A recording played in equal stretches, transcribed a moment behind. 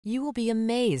You will be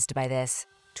amazed by this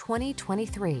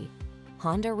 2023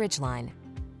 Honda Ridgeline.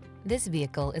 This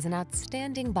vehicle is an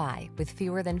outstanding buy with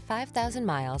fewer than 5,000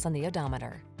 miles on the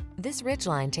odometer. This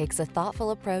Ridgeline takes a thoughtful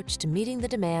approach to meeting the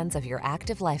demands of your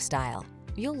active lifestyle.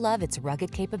 You'll love its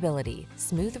rugged capability,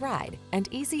 smooth ride, and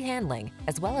easy handling,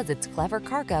 as well as its clever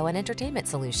cargo and entertainment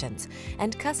solutions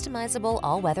and customizable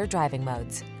all-weather driving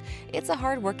modes. It's a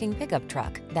hard-working pickup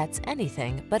truck that's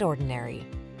anything but ordinary.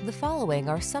 The following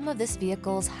are some of this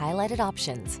vehicle's highlighted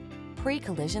options: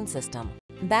 pre-collision system,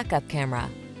 backup camera,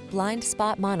 blind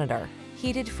spot monitor,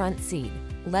 heated front seat,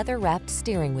 leather-wrapped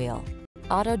steering wheel,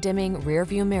 auto-dimming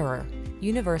rear-view mirror,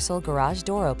 universal garage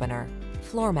door opener,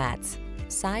 floor mats,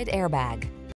 side airbag,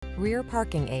 rear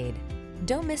parking aid.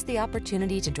 Don't miss the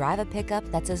opportunity to drive a pickup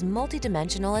that's as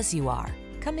multidimensional as you are.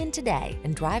 Come in today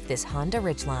and drive this Honda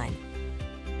Ridgeline.